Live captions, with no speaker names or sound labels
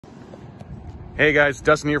Hey guys,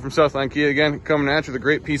 Dustin here from Southline Kia again, coming at you with a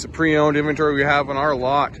great piece of pre-owned inventory we have on our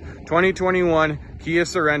lot. 2021 Kia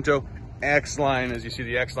Sorento X-Line, as you see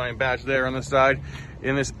the X-Line badge there on the side,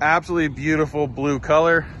 in this absolutely beautiful blue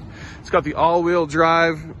color. It's got the all-wheel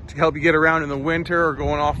drive to help you get around in the winter or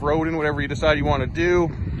going off-roading, whatever you decide you want to do.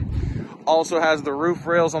 Also has the roof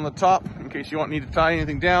rails on the top in case you won't need to tie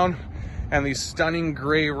anything down, and these stunning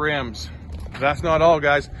gray rims. That's not all,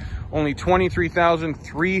 guys. Only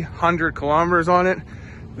 23,300 kilometers on it.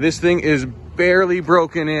 This thing is barely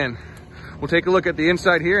broken in. We'll take a look at the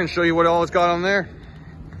inside here and show you what all it's got on there.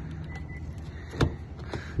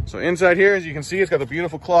 So inside here, as you can see, it's got the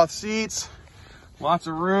beautiful cloth seats, lots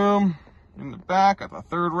of room in the back, got the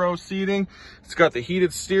third row seating. It's got the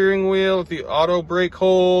heated steering wheel with the auto brake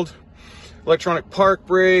hold, electronic park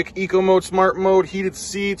brake, eco mode, smart mode, heated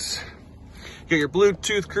seats. You got your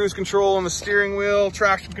Bluetooth cruise control on the steering wheel,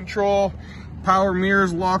 traction control, power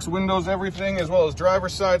mirrors, locks, windows, everything, as well as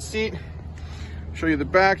driver's side seat. Show you the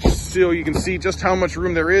back just so you can see just how much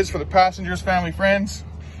room there is for the passengers, family, friends,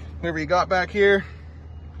 whatever you got back here.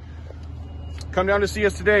 Come down to see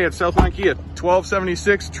us today at Southline Kia,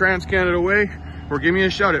 1276 Trans-Canada Way, or give me a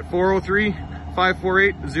shout at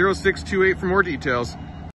 403-548-0628 for more details.